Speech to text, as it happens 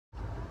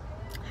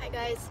Hi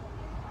guys,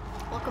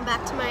 welcome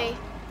back to my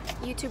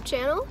YouTube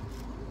channel.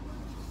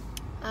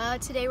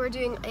 Today we're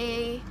doing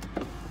a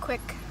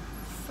quick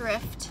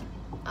thrift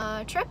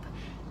trip.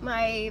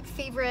 My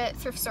favorite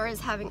thrift store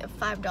is having a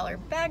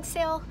 $5 bag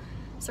sale,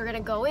 so we're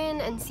gonna go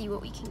in and see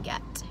what we can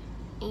get.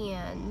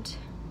 And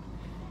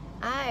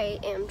I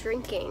am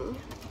drinking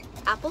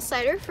apple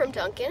cider from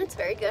Dunkin'. It's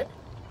very good.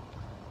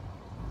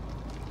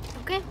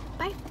 Okay,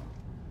 bye.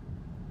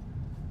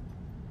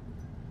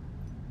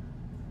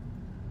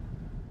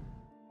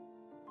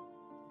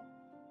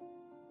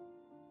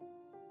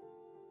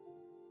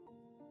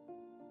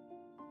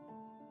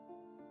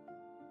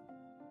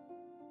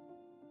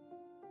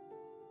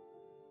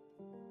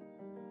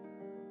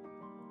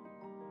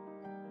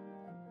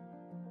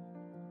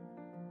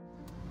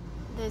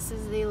 This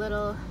is the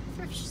little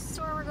thrift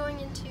store we're going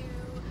into.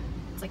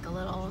 It's like a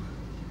little,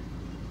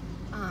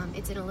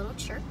 it's in a little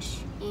church,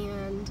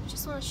 and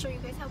just want to show you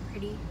guys how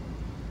pretty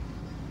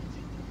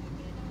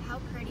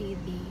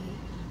the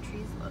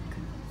trees look.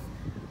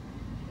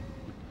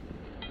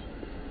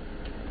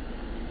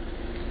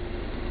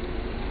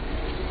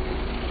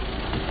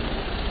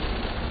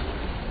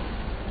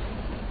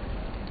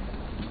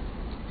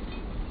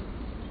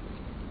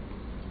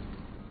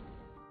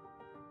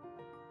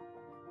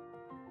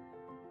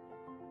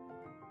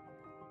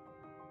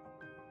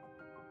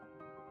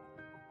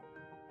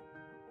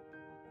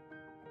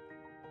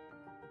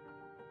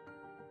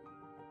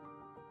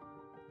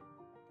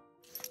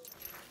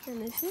 And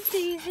this is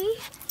Daisy.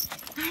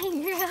 Hi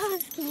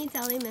girls, can you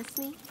tell they miss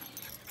me?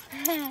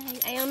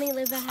 I only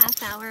live a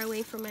half hour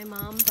away from my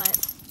mom,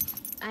 but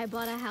I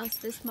bought a house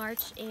this March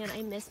and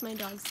I miss my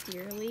dogs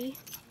dearly.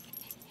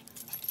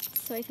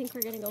 So I think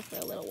we're gonna go for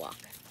a little walk.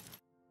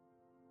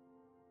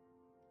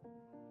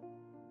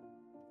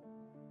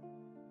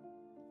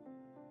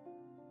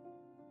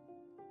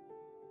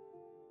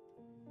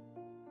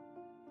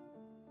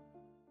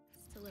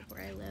 To live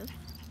where I live.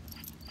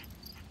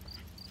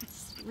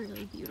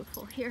 Really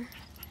beautiful here,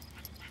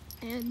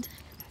 and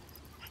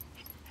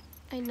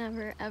I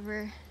never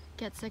ever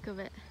get sick of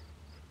it.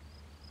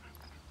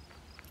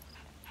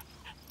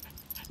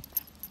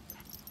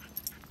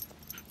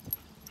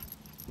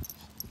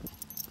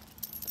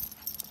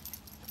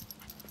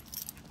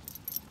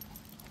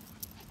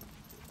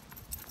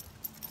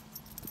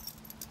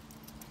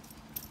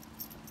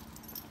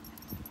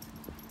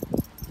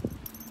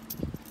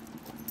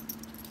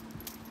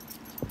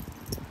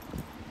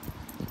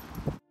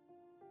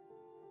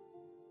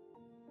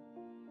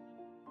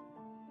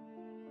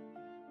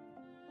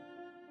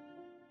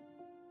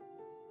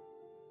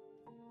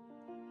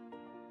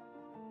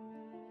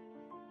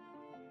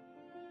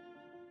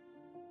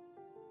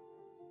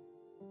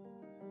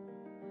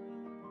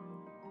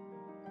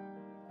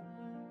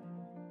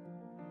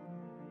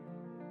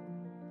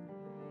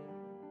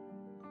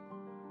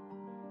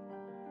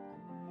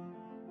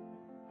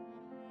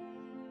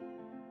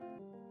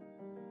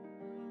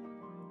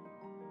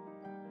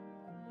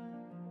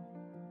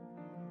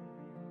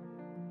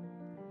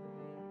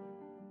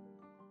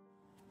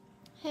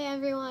 Hey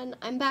everyone,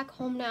 I'm back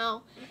home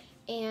now,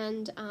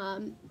 and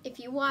if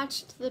you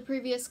watched the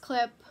previous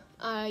clip,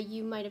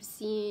 you might have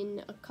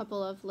seen a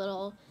couple of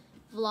little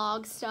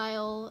vlog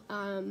style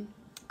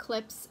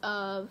clips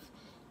of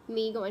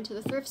me going to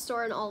the thrift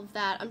store and all of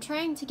that. I'm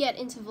trying to get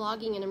into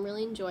vlogging and I'm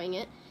really enjoying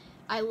it.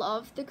 I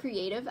love the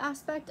creative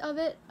aspect of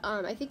it.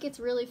 I think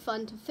it's really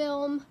fun to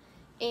film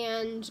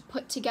and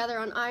put together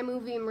on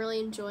iMovie. I'm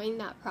really enjoying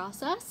that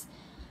process.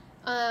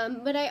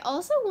 But I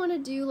also want to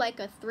do like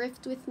a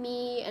thrift with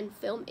me and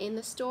film in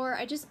the store.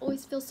 I just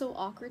always feel so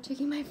awkward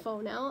taking my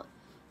phone out.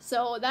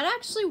 So that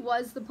actually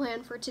was the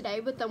plan for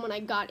today, but then when I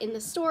got in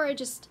the store,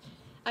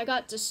 I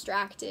got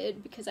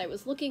distracted because I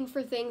was looking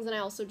for things, and I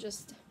also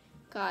just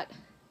got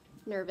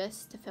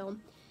nervous to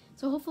film.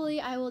 So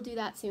hopefully I will do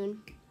that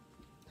soon.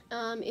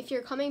 If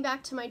you're coming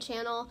back to my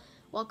channel,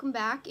 welcome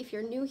back. If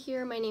you're new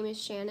here, my name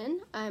is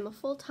Shannon. I'm a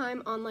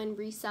full-time online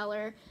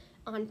reseller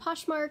on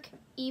Poshmark,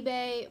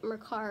 eBay,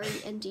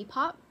 Mercari, and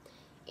Depop.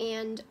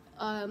 And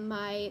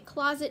my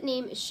closet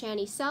name is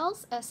Shanny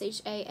Sells,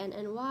 SHANNY-SELLS.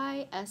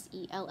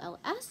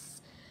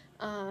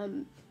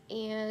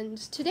 And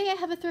today I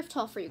have a thrift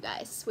haul for you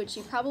guys, which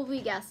you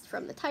probably guessed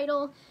from the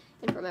title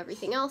and from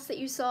everything else that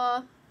you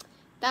saw.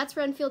 That's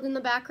Renfield in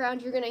the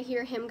background. You're gonna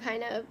hear him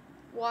kind of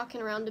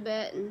walking around a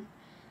bit, and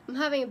I'm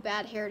having a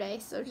bad hair day,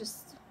 so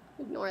just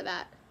ignore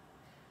that.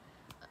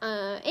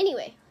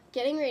 Anyway,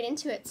 getting right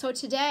into it. So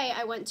today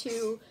I went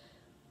to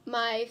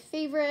my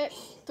favorite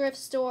thrift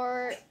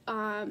store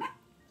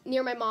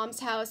near my mom's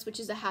house, which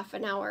is a half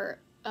an hour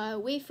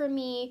away from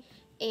me,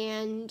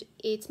 and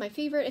it's my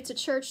favorite. It's a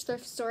church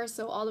thrift store,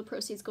 so all the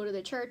proceeds go to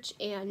the church,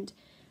 and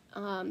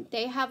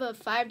they have a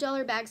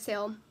 $5 bag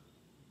sale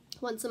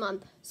once a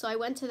month. So I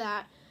went to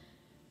that.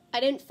 I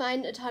didn't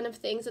find a ton of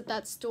things at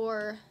that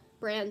store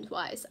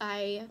brand-wise.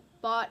 I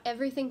bought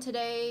everything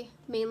today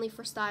mainly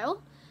for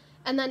style.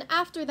 And then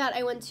after that,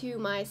 I went to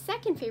my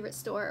second favorite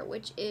store,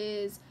 which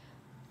is,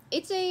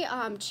 it's a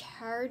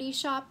charity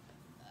shop.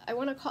 I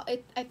want to call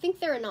it, I think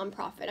they're a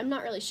nonprofit. I'm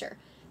not really sure.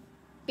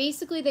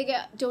 basically they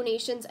get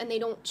donations and they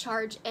don't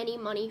charge any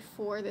money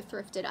for the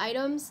thrifted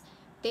items.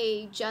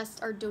 They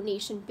just are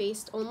donation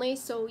based only,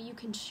 so you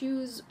can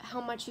choose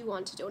how much you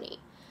want to donate.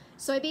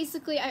 So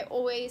I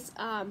always,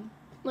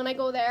 when I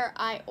go there,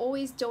 I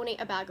always donate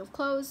a bag of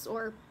clothes,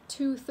 or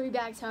 2-3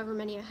 bags, however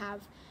many I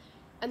have.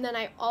 And then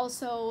I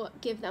also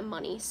give them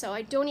money. So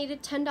I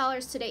donated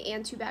 $10 today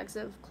and 2 bags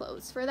of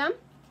clothes for them.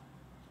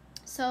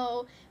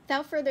 So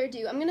without further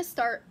ado, I'm gonna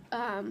start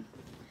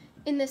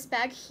in this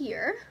bag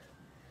here.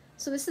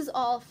 So this is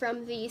all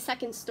from the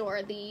second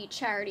store, the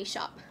charity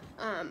shop.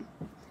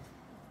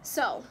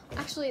 So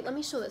actually, let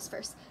me show this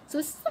first. So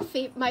this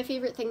is my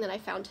favorite thing that I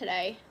found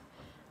today.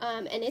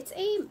 And it's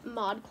a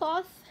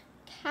ModCloth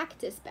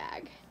cactus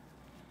bag.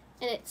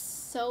 And it's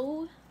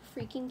so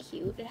freaking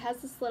cute. It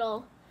has this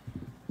little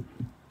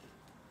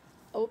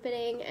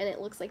opening and it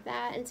looks like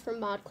that, and it's from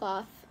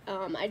ModCloth.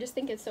 I just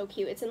think it's so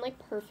cute. It's in like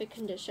perfect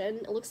condition.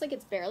 It looks like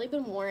it's barely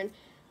been worn.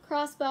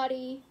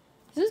 Crossbody.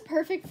 This is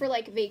perfect for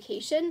like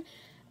vacation.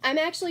 I'm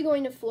actually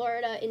going to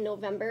Florida in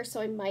November,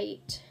 so I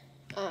might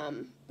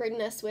bring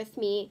this with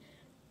me,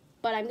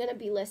 but I'm going to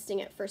be listing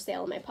it for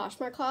sale in my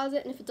Poshmark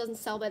closet, and if it doesn't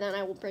sell by then,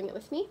 I will bring it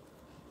with me.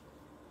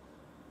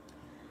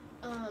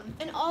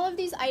 And all of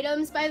these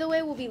items, by the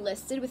way, will be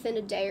listed within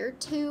a day or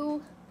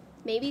 2,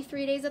 maybe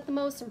 3 days at the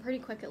most. I'm pretty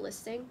quick at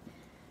listing.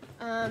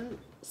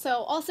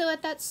 So also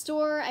at that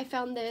store, I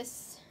found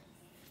this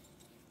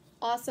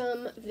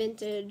awesome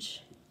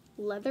vintage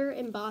leather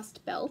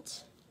embossed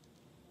belt.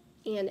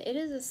 And it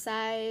is a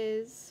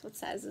size, what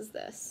size is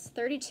this?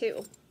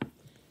 32.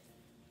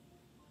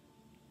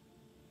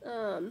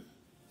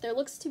 There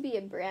looks to be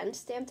a brand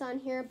stamped on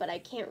here, but I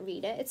can't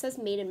read it. It says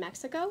made in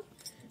Mexico.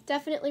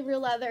 Definitely real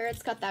leather.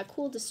 It's got that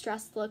cool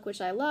distressed look,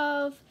 which I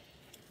love.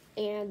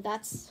 And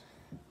that's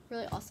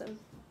really awesome.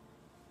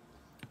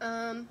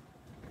 I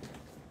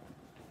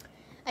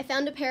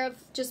found a pair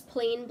of just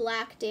plain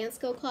black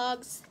Dansko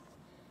clogs.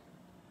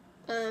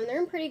 They're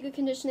in pretty good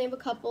condition. They have a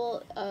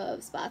couple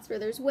of spots where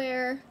there's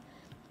wear,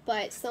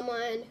 but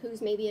someone who's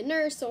maybe a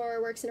nurse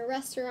or works in a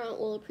restaurant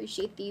will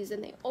appreciate these,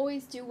 and they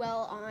always do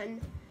well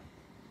on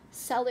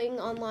selling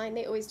online.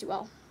 They always do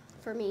well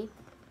for me.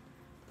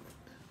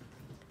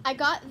 I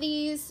got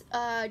these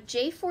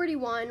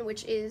J41,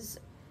 which is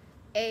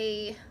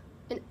an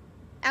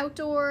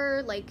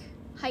outdoor like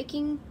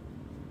hiking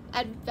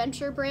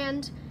adventure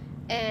brand,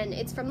 and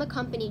it's from the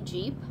company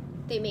Jeep.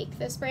 They make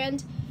this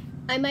brand.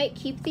 I might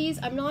keep these.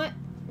 I'm not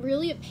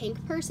really a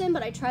pink person,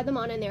 but I tried them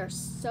on and they're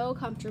so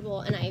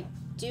comfortable, and I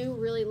do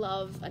really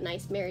love a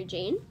nice Mary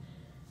Jane.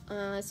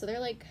 So they're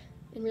like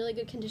in really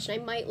good condition.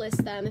 I might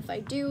list them. If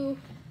I do,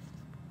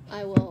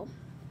 I will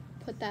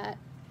put that,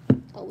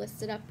 I'll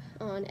list it up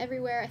on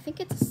everywhere. I think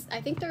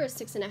they're a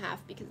 6.5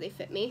 because they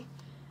fit me.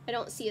 I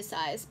don't see a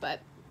size, but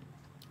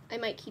I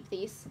might keep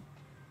these.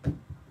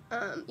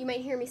 You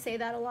might hear me say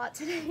that a lot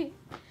today.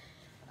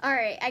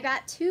 Alright, I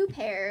got 2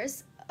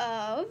 pairs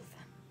of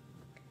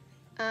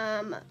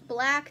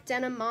black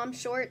denim mom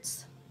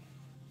shorts.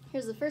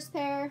 Here's the first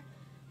pair.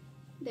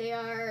 They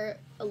are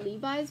a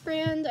Levi's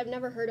brand. I've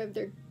never heard of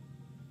their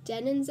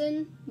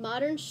Denizen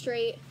Modern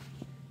Straight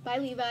by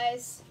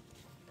Levi's.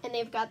 And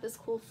they've got this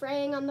cool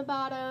fraying on the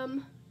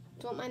bottom.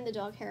 Don't mind the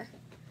dog hair.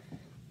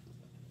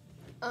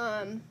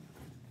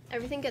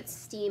 Everything gets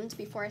steamed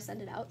before I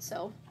send it out,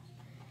 so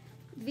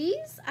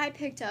these I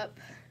picked up.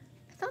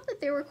 I thought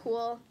that they were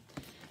cool.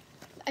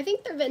 I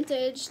think they're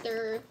vintage.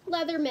 They're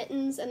leather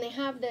mittens, and they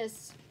have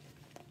this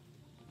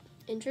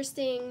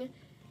interesting,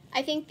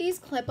 I think these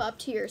clip up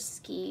to your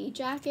ski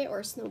jacket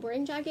or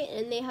snowboarding jacket,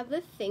 and they have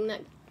the thing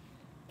that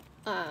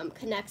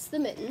connects the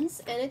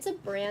mittens, and it's a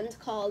brand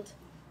called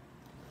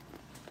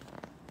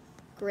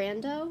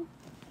Grando.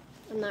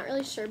 I'm not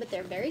really sure, but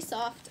they're very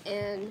soft,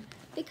 and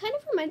they kind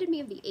of reminded me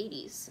of the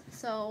 80s,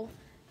 so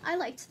I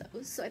liked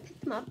those, so I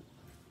picked them up.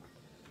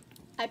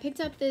 I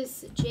picked up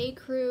this J.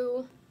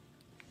 Crew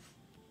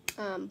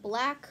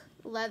black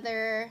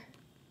leather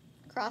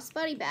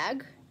crossbody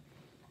bag,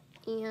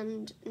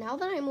 and now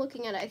that I'm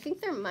looking at it, I think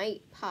there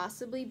might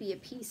possibly be a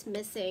piece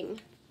missing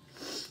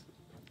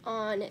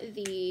on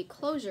the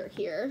closure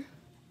here,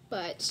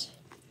 but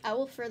I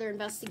will further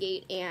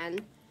investigate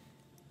and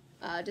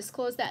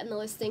disclose that in the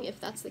listing if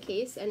that's the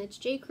case. And it's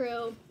J.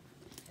 Crew,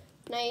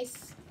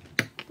 nice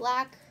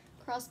black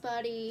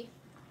crossbody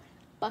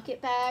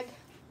bucket bag.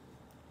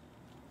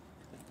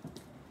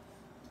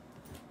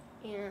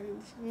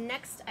 And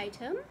next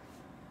item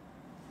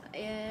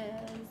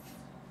is,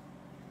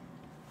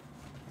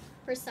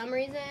 for some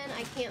reason,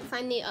 I can't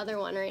find the other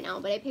one right now,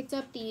 but I picked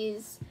up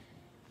these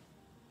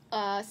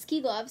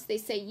ski gloves. They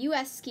say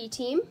US Ski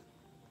Team.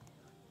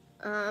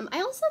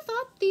 I also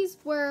thought these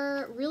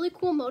were really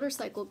cool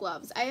motorcycle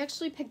gloves. I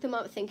actually picked them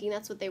up thinking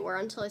that's what they were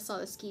until I saw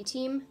the Ski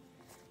Team.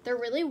 They're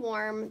really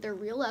warm, they're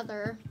real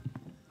leather,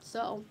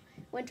 so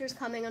winter's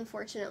coming,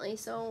 unfortunately,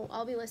 so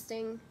I'll be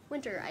listing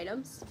winter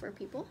items for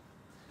people.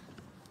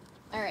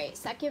 Alright,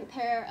 second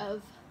pair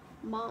of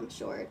mom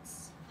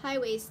shorts,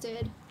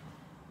 high-waisted,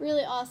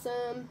 really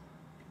awesome.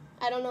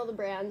 I don't know the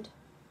brand.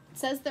 It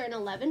says they're an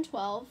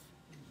 11-12.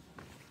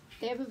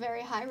 They have a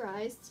very high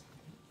rise.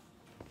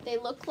 They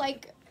look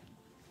like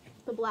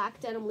the black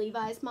denim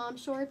Levi's mom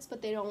shorts,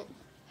 but they don't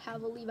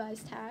have a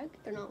Levi's tag.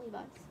 They're not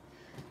Levi's.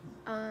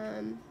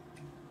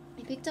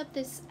 I picked up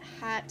this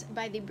hat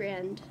by the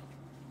brand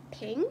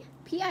Ping,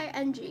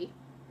 P-I-N-G.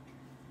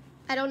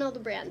 I don't know the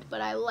brand,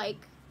 but I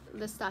like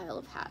the style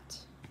of hat.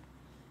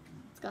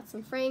 It's got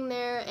some fraying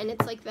there, and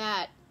it's like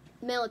that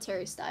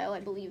military style, I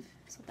believe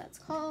is what that's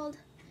called.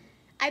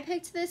 I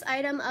picked this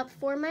item up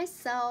for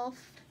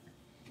myself.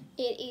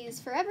 It is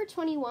Forever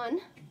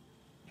 21,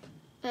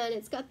 and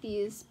it's got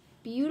these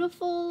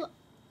beautiful,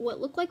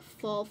 what look like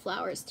fall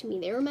flowers to me.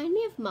 They remind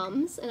me of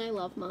mums, and I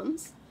love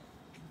mums.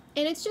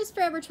 And it's just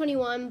Forever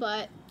 21,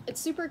 but it's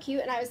super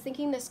cute, and I was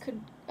thinking this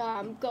could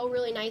go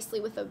really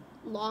nicely with a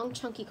long,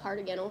 chunky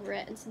cardigan over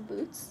it and some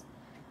boots.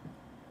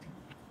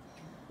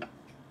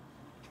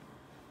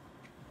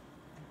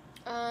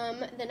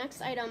 The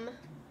next item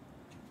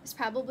is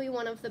probably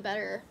one of the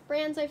better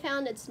brands I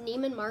found. It's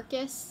Neiman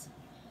Marcus,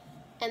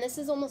 and this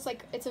is almost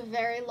like, it's a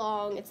very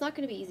long, it's not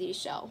going to be easy to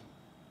show.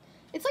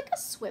 It's like a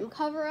swim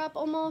cover-up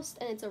almost,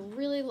 and it's a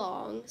really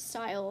long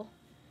style.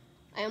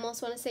 I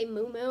almost want to say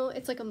muumuu.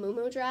 It's like a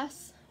muumuu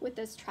dress with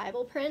this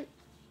tribal print.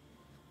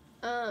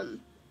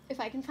 If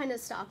I can find a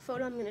stock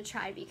photo, I'm going to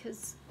try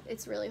because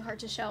it's really hard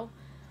to show.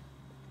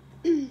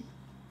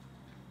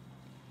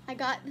 I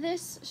got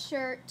this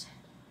shirt,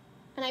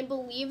 and I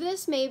believe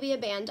this may be a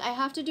band. I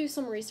have to do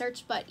some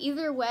research, but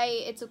either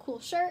way, it's a cool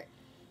shirt,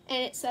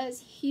 and it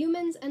says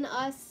Humans and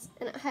Us,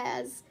 and it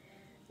has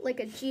like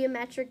a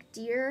geometric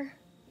deer,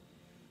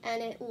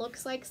 and it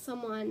looks like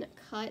someone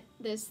cut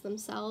this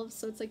themselves,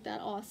 so it's like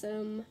that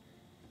awesome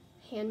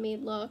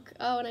handmade look.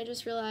 Oh, and I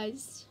just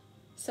realized,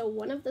 so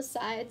one of the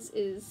sides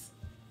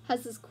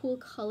has this cool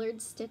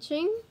colored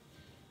stitching,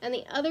 and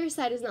the other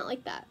side is not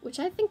like that, which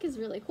I think is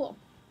really cool.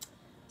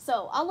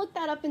 So I'll look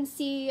that up and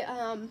see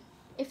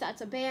if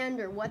that's a band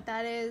or what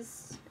that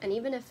is, and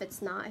even if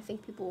it's not, I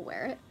think people will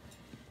wear it.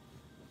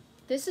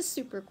 This is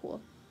super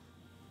cool.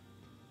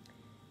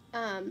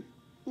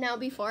 Now,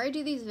 before I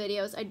do these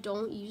videos, I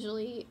don't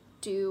usually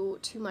do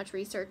too much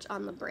research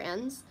on the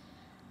brands,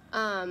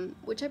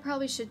 which I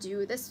probably should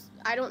do.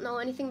 I don't know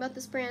anything about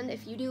this brand.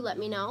 If you do, let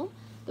me know.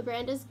 The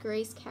brand is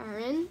Grace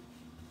Karen,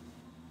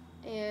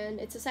 and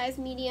it's a size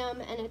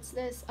medium, and it's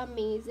this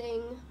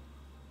amazing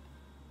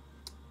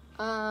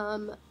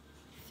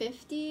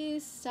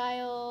 50s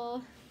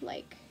style,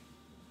 like,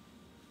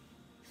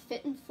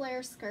 fit and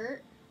flare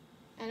skirt.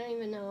 I don't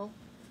even know.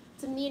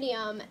 It's a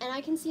medium, and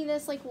I can see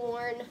this like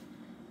worn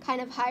kind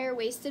of higher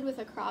waisted with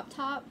a crop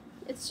top.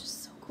 It's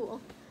just so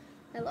cool.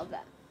 I love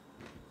that.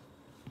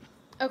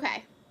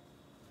 Okay.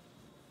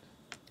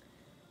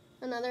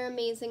 Another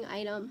amazing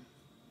item.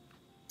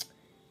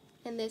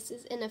 And this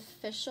is an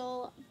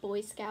official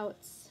Boy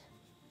Scouts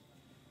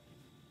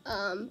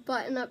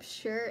button-up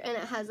shirt, and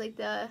it has like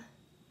the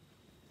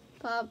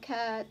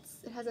bobcats.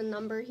 It has a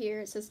number here.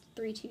 It says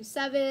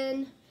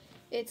 327.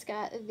 It's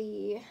got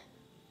the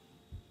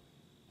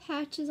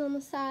patches on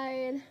the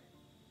side.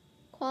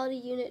 Quality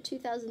Unit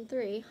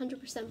 2003,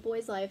 100%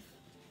 Boys Life.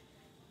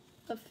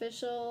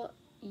 Official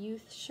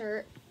youth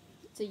shirt.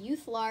 It's a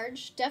youth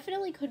large.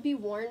 Definitely could be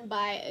worn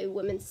by a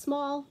women's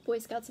small, Boy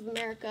Scouts of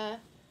America.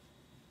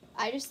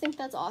 I just think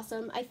that's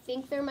awesome. I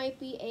think there might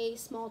be a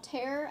small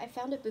tear. I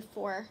found it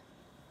before.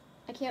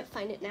 I can't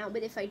find it now,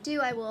 but if I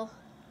do, I will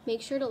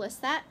make sure to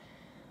list that.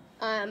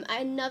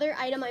 Another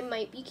item I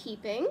might be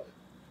keeping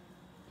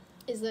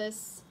is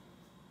this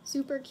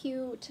super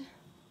cute,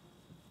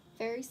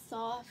 very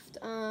soft,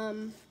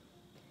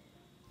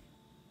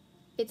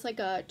 it's like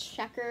a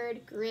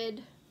checkered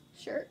grid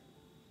shirt,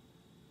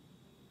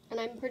 and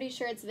I'm pretty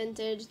sure it's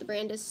vintage. The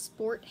brand is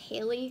Sport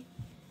Haley.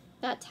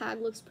 That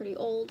tag looks pretty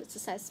old. It's a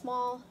size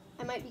small.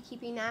 I might be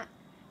keeping that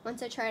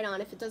once I try it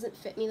on. If it doesn't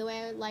fit me the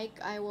way I would like,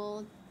 I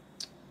will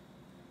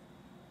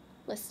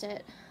list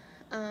it.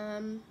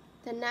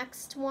 The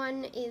next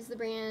one is the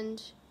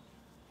brand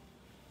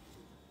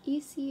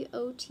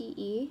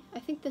ECOTE. I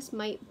think this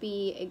might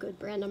be a good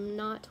brand. I'm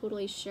not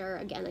totally sure.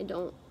 Again, I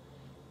don't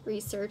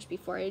research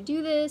before I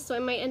do this, so I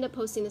might end up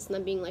posting this and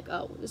then being like,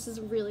 oh, this is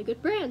a really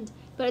good brand.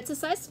 But it's a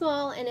size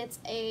small, and it's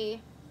a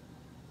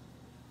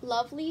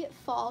lovely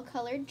fall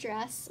colored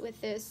dress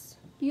with this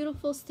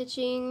beautiful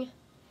stitching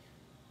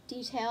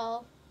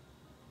detail.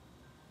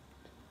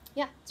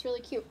 Yeah, it's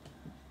really cute.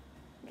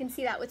 You can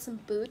see that with some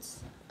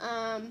boots.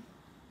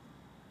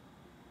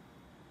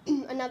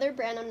 Another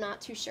brand I'm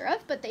not too sure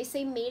of, but they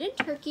say made in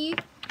Turkey,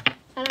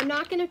 and I'm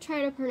not going to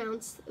try to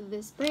pronounce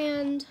this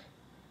brand.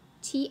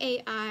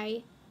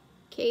 Taikkonku.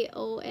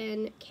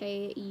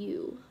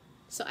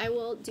 So I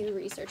will do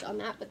research on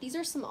that, but these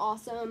are some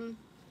awesome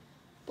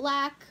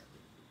black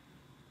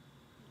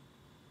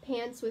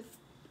pants with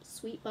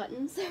sweet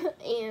buttons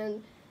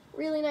and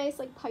really nice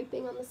like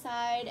piping on the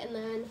side, and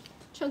then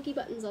chunky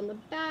buttons on the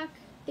back.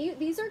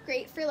 These are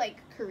great for like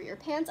career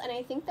pants, and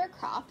I think they're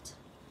cropped.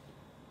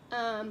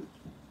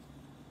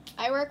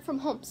 I work from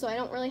home, so I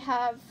don't really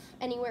have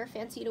anywhere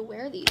fancy to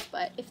wear these,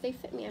 but if they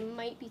fit me, I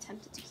might be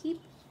tempted to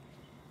keep.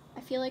 I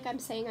feel like I'm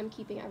saying I'm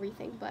keeping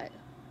everything, but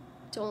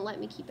don't let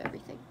me keep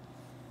everything.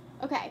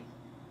 Okay,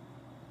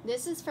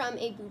 this is from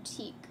a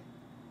boutique,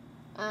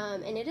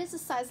 and it is a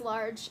size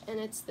large, and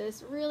it's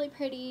this really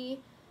pretty,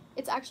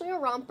 it's actually a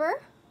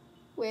romper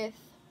with,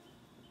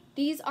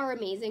 these are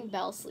amazing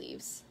bell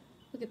sleeves.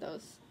 Look at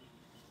those.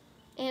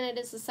 And it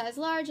is a size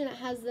large, and it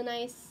has the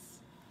nice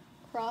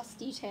cross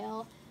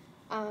detail,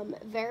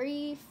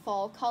 very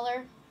fall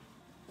color.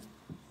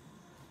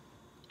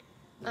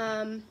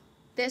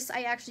 This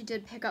I actually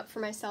did pick up for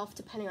myself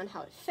depending on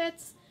how it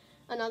fits.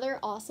 Another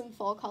awesome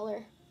fall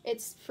color.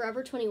 It's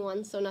Forever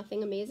 21, so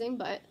nothing amazing,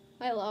 but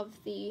I love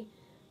the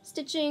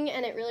stitching,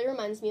 and it really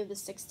reminds me of the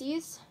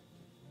 60s.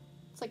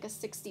 It's like a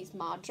 60s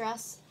mod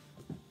dress.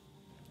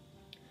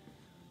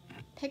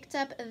 Picked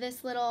up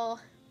this little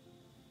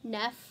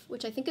Neff,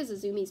 which I think is a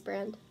Zumiez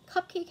brand.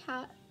 Cupcake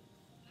hat.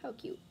 How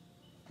cute.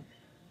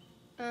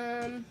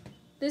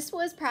 This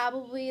was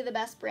probably the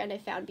best brand I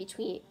found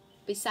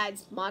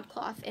besides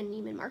ModCloth and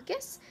Neiman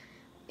Marcus,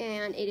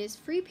 and it is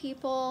Free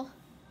People.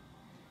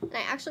 And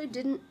I actually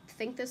didn't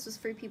think this was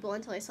Free People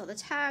until I saw the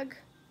tag.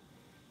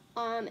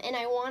 And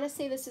I want to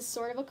say this is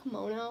sort of a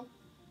kimono.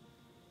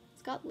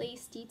 It's got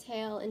lace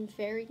detail and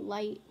very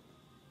light,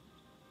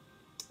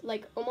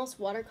 like almost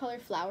watercolor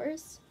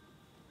flowers.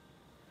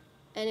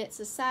 And it's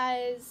a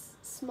size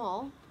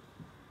small.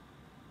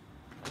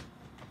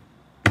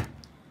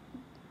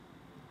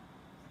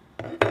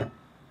 I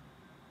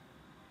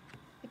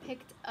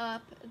picked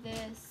up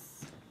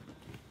this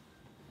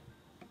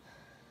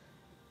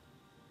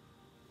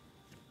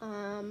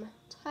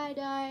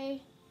tie-dye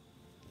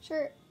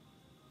shirt,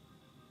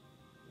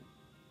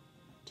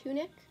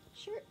 tunic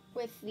shirt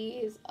with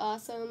these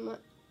awesome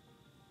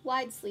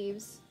wide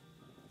sleeves,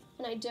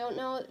 and I don't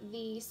know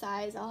the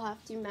size, I'll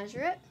have to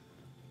measure it.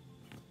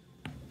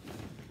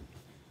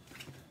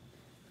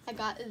 I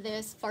got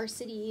this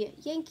varsity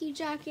Yankee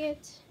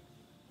jacket.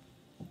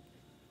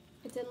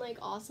 It's in like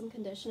awesome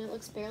condition. It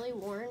looks barely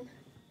worn.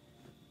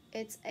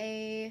 It's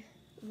a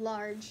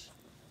large.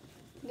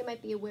 I think it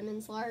might be a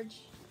women's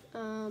large.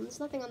 There's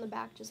nothing on the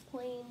back, just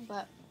plain,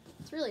 but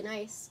it's really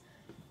nice.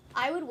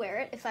 I would wear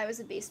it if I was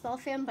a baseball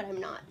fan, but I'm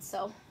not,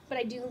 so. But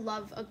I do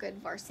love a good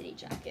varsity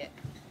jacket.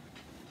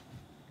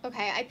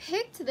 Okay, I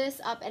picked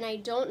this up, and I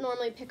don't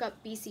normally pick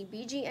up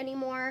BCBG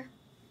anymore.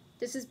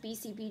 This is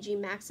BCBG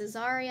Max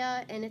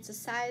Azaria, and it's a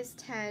size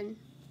 10.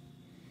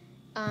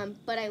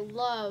 But I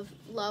love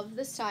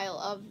the style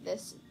of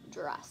this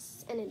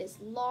dress, and it is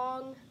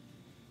long,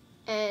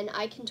 and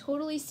I can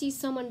totally see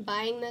someone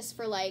buying this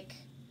for like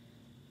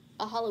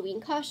a Halloween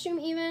costume,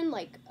 even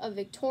like a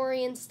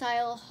Victorian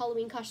style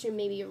Halloween costume,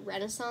 maybe a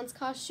Renaissance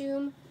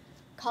costume.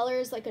 Color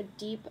is like a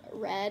deep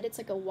red, it's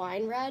like a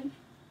wine red.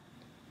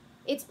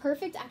 It's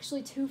perfect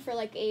actually too for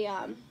like a,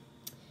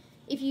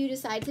 if you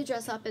decide to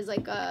dress up as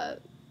like a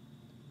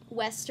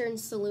Western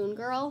saloon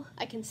girl,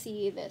 I can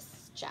see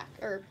this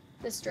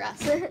this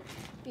dress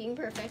being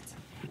perfect.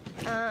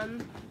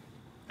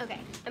 Okay,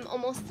 I'm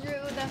almost through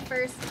the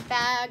first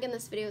bag, and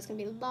this video is gonna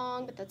be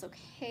long, but that's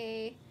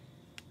okay.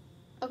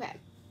 Okay,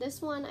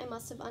 this one I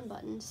must have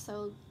unbuttoned,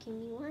 so give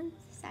me 1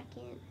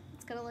 second.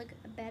 It's gonna look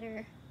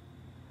better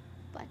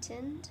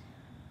buttoned.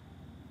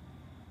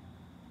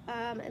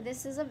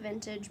 This is a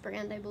vintage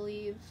brand, I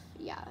believe.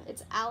 Yeah,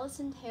 it's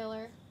Allison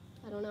Taylor.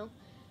 I don't know.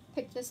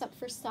 Picked this up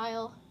for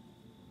style.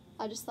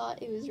 I just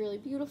thought it was really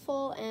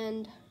beautiful,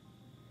 and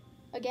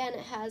again,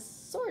 it has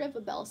sort of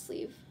a bell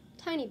sleeve,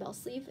 tiny bell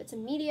sleeve. It's a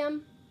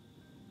medium.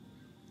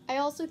 I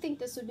also think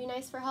this would be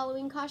nice for a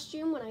Halloween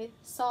costume. When I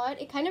saw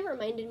it, it kind of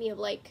reminded me of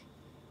like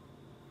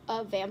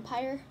a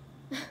vampire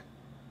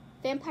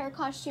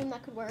costume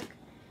that could work.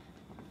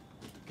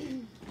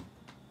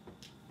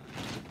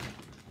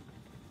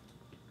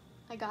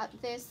 I got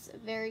this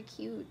very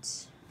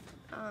cute,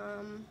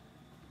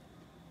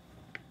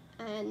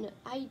 and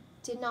I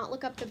did not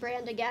look up the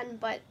brand again,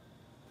 but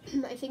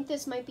I think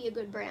this might be a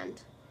good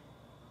brand.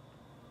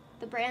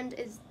 The brand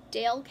is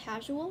Dale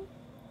Casual.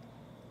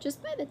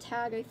 Just by the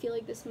tag, I feel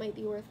like this might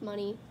be worth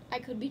money. I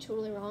could be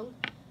totally wrong,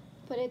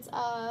 but it's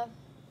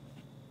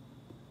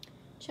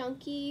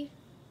chunky,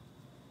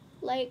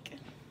 like,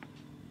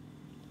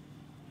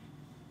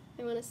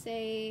 I want to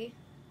say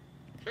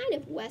kind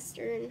of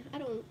Western. I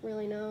don't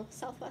really know.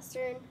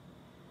 Southwestern.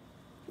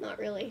 Not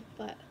really,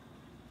 but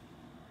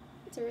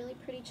it's a really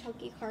pretty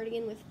chunky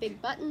cardigan with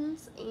big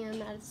buttons,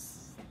 and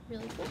that's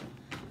really cool.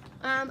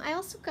 I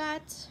also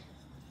got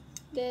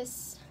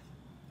this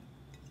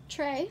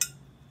tray,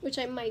 which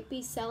I might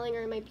be selling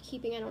or I might be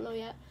keeping, I don't know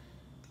yet.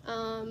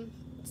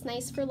 It's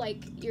nice for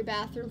like your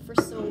bathroom for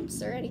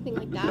soaps or anything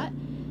like that.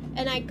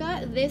 And I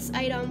got this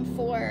item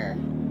for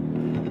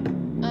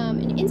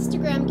an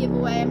Instagram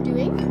giveaway I'm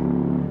doing.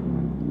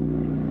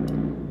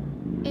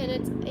 And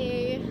it's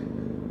a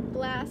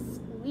glass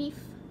leaf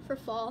for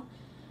fall.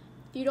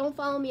 If you don't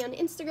follow me on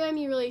Instagram,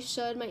 you really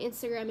should. My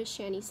Instagram is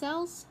Shani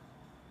Sells.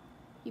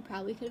 You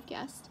probably could have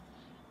guessed.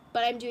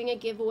 But I'm doing a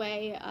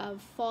giveaway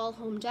of fall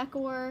home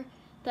decor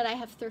that I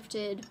have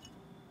thrifted.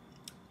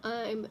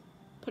 I'm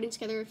putting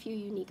together a few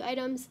unique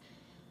items,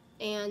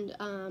 and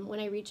when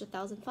I reach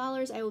 1,000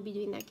 followers, I will be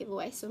doing that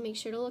giveaway, so make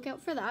sure to look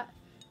out for that.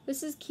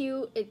 This is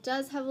cute. It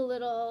does have a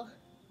little,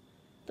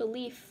 the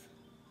leaf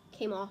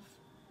came off,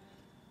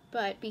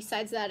 but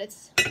besides that,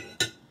 it's,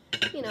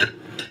 you know,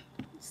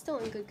 still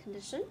in good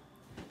condition.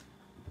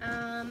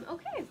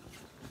 Okay.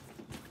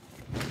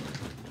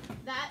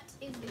 That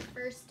is the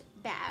first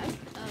bag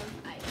of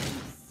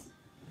items.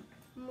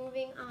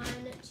 Moving on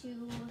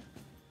to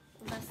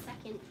the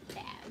second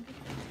bag,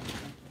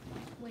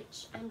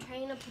 which I'm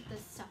trying to put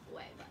this stuff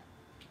away, but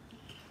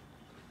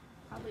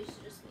probably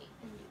should just wait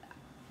and do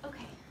that.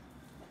 Okay.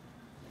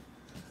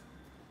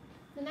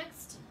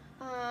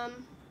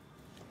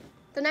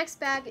 The next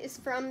bag is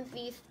from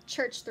the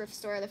church thrift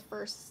store, the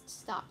first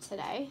stop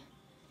today.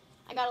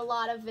 I got a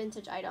lot of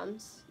vintage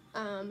items.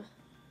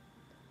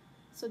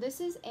 So this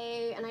is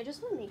and I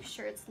just want to make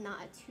sure it's not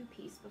a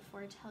two-piece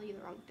before I tell you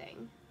the wrong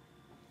thing.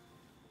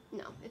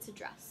 No, it's a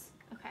dress.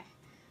 Okay.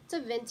 It's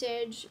a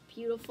vintage,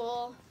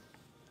 beautiful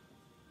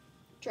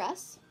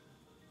dress.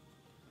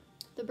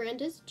 The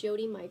brand is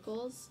Jody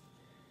Michaels.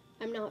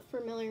 I'm not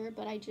familiar,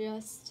 but I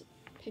just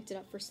picked it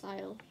up for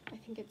style. I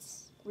think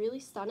it's really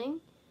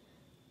stunning.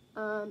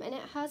 And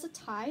it has a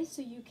tie,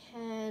 so you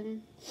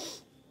can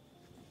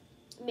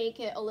make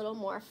it a little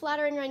more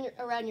flattering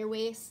around your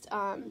waist.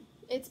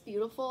 It's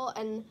beautiful,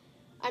 and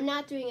I'm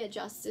not doing it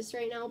justice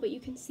right now, but you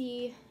can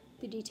see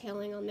the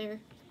detailing on there.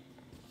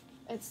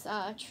 It's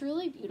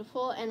truly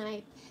beautiful, and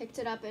I picked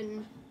it up,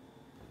 and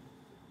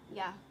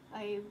yeah,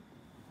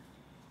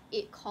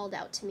 it called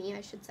out to me,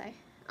 I should say.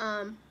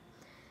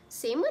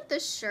 Same with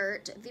this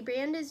shirt. The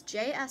brand is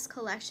JS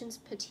Collections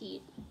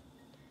Petite.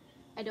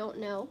 I don't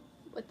know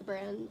what the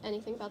brand,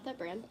 anything about that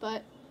brand,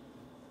 but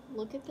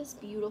look at this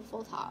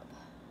beautiful top.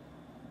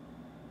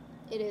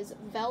 It is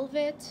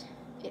velvet.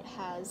 It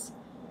has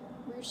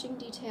ruching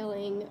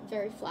detailing,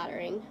 very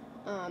flattering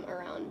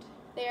around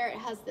there. It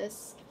has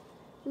this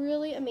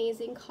really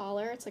amazing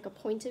collar. It's like a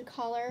pointed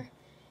collar,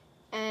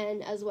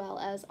 and as well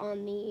as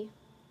on the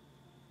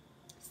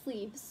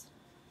sleeves.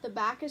 The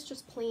back is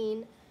just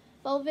plain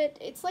velvet.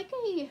 It's like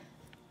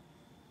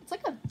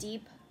a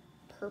deep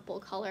purple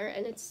color,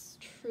 and it's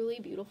truly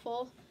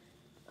beautiful.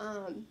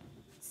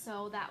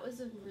 So that was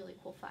a really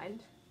cool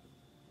find.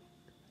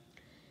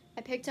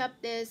 I picked up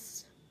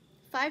this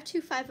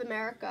 525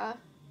 America.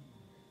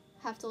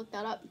 Have to look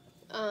that up.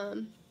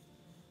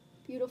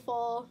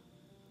 Beautiful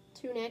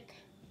tunic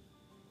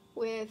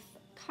with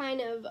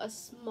kind of a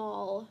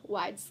small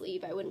wide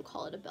sleeve. I wouldn't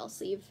call it a bell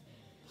sleeve,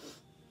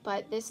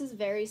 but this is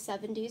very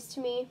 70s to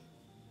me.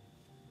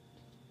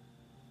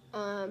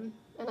 And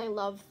I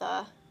love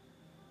the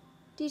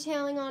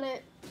detailing on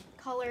it.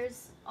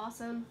 Colors,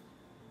 awesome.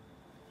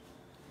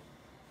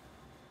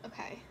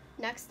 Okay,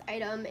 next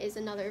item is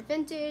another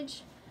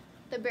vintage.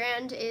 The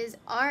brand is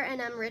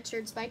R&M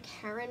Richards by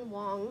Karen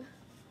Wong.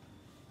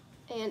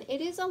 And it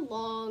is a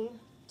long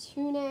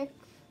tunic,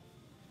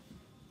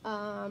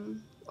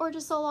 or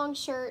just a long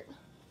shirt.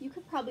 You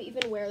could probably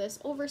even wear this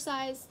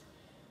oversized.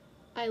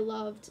 I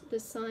loved the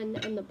sun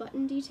and the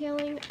button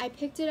detailing. I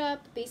picked it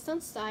up based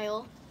on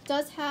style. It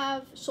does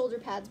have shoulder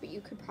pads, but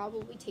you could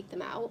probably take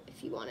them out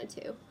if you wanted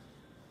to.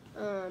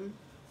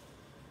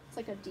 It's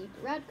like a deep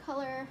red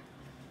color.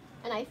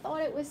 And I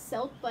thought it was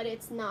silk, but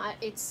it's not.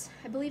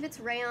 I believe it's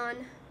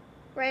rayon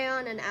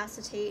and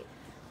acetate,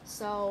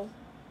 so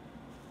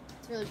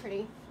it's really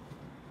pretty.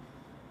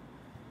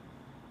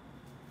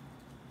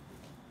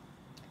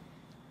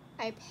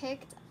 I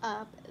picked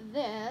up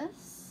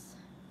this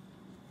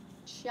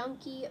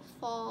chunky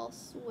fall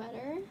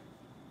sweater,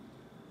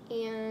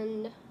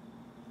 and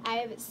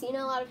I've seen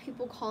a lot of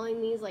people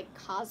calling these like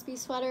Cosby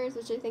sweaters,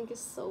 which I think is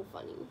so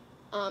funny.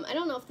 I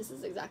don't know if this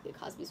is exactly a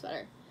Cosby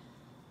sweater,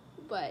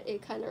 but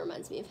it kind of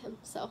reminds me of him,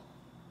 so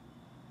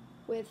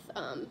with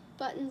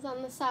buttons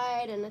on the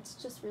side, and it's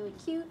just really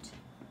cute.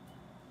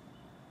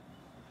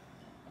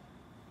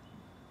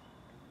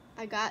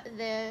 I got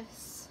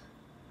this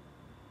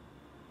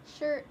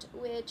shirt,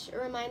 which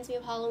reminds me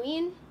of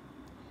Halloween.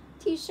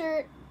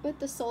 T-shirt with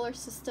the solar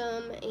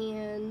system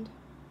and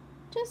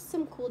just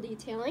some cool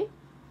detailing.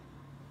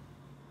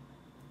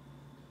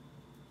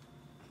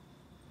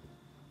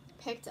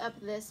 Picked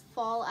up this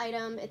fall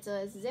item. It's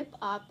a zip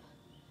up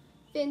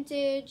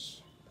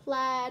vintage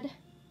plaid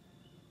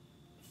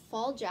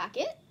fall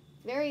jacket,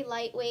 very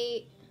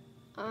lightweight,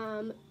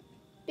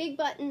 big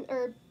button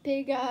or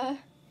big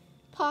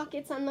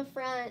pockets on the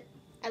front.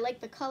 I like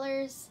the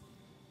colors.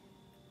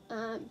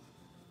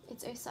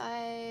 It's a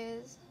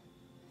size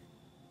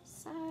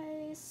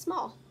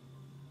small.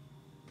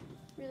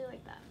 Really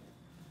like that.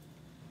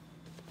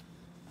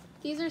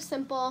 These are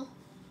simple.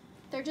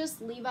 They're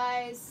just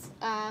Levi's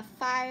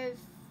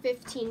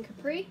 515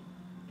 capri.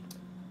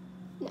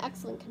 In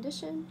excellent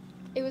condition.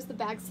 It was the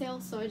bag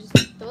sale, so I just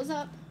picked those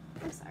up.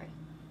 I'm sorry.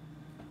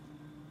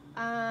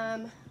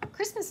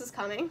 Christmas is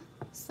coming,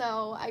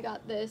 so I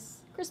got this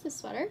Christmas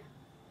sweater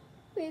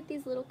with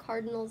these little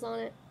cardinals on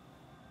it.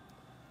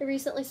 I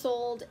recently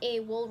sold a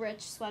Woolrich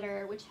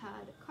sweater which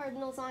had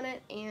cardinals on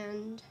it,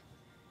 and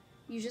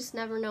you just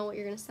never know what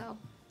you're gonna sell,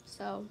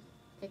 so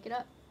pick it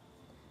up.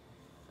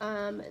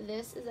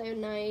 This is a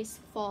nice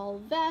fall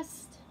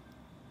vest.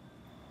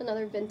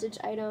 Another vintage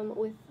item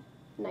with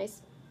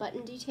nice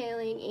button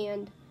detailing,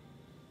 and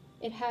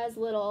it has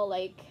little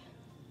like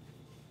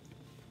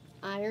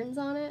irons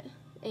on it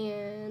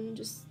and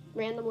just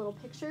random little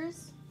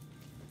pictures.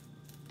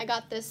 I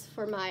got this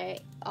for my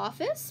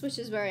office, which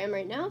is where I am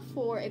right now,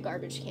 for a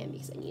garbage can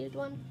because I needed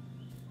one.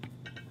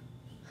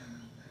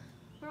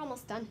 We're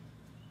almost done.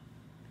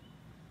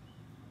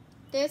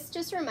 This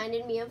just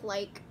reminded me of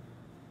like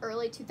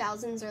early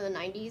 2000s or the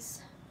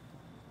 90s.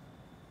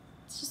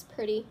 It's just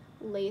pretty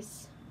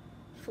lace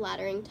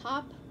flattering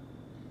top,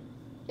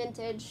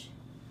 vintage.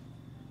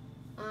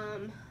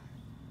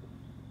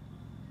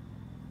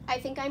 I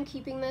think I'm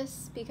keeping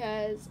this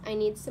because I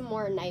need some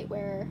more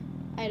nightwear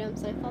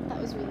items, and I thought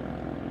that was really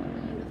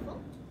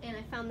beautiful. And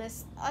I found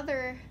this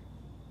other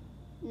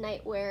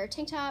nightwear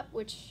tank top,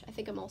 which I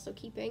think I'm also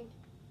keeping.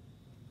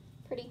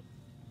 Pretty.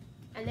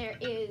 And there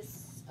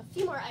is a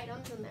few more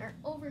items, and they're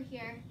over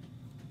here.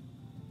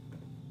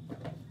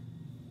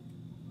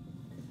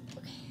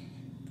 Okay.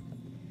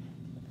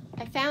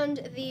 I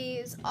found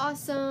these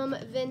awesome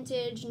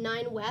vintage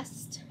 9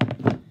 West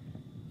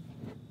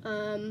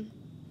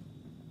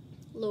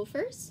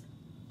loafers.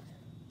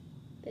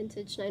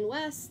 Vintage 9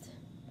 West,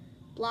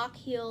 block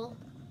heel,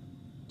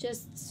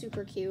 just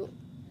super cute.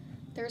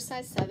 They're a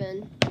size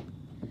 7.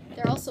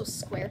 They're also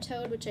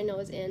square-toed, which I know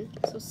is in,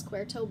 so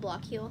square-toe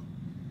block heel.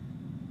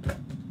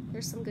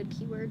 There's some good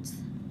keywords.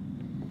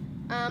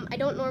 I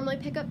don't normally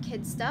pick up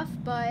kids stuff,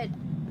 but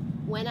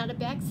when at a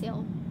bag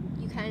sale,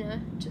 you kind of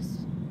just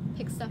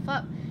pick stuff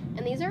up.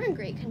 And these are in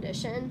great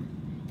condition.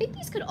 I think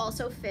these could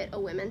also fit a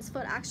women's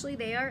foot. Actually,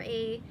 they are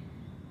a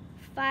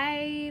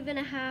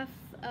 5.5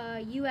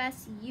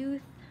 US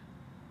youth.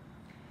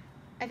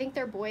 I think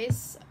they're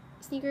boys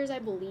sneakers, I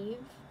believe.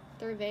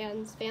 They're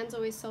Vans. Vans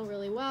always sell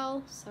really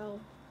well,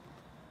 so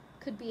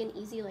could be an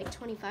easy like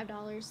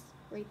 $25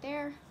 right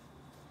there.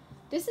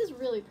 This is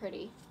really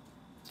pretty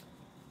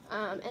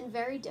and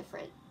very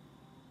different.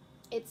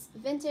 It's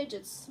vintage,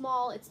 it's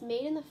small, it's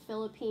made in the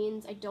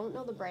Philippines. I don't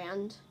know the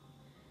brand,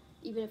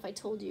 even if I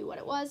told you what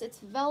it was. It's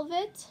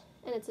velvet,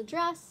 and it's a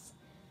dress,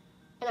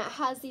 and it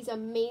has these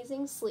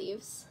amazing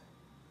sleeves.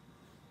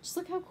 Just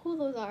look how cool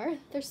those are.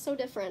 They're so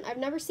different. I've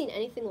never seen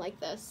anything like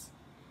this.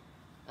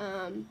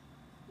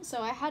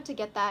 So I had to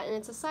get that, and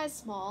it's a size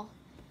small,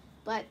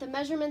 but the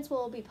measurements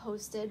will be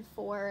posted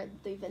for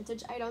the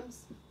vintage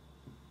items.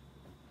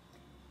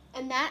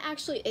 And that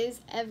actually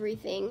is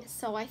everything.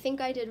 So I think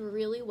I did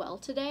really well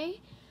today,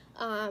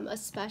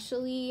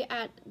 especially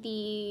at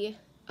the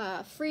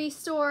free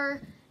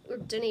store, or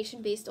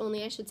donation-based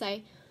only, I should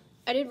say.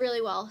 I did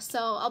really well. So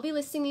I'll be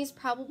listing these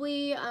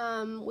probably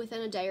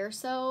within a day or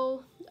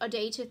so, a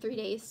day to 3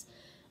 days,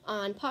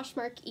 on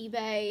Poshmark,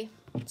 eBay.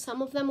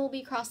 Some of them will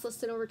be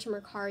cross-listed over to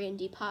Mercari and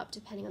Depop,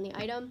 depending on the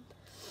item.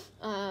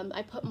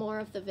 I put more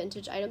of the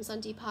vintage items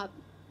on Depop,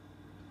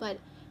 but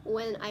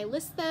when I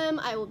list them,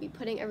 I will be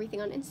putting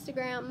everything on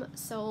Instagram.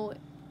 So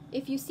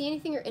if you see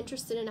anything you're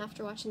interested in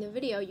after watching the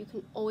video, you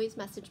can always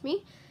message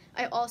me.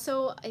 I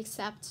also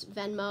accept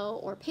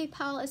Venmo or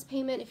PayPal as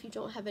payment if you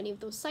don't have any of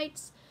those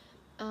sites.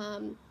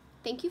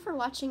 Thank you for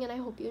watching, and I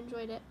hope you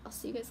enjoyed it. I'll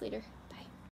see you guys later.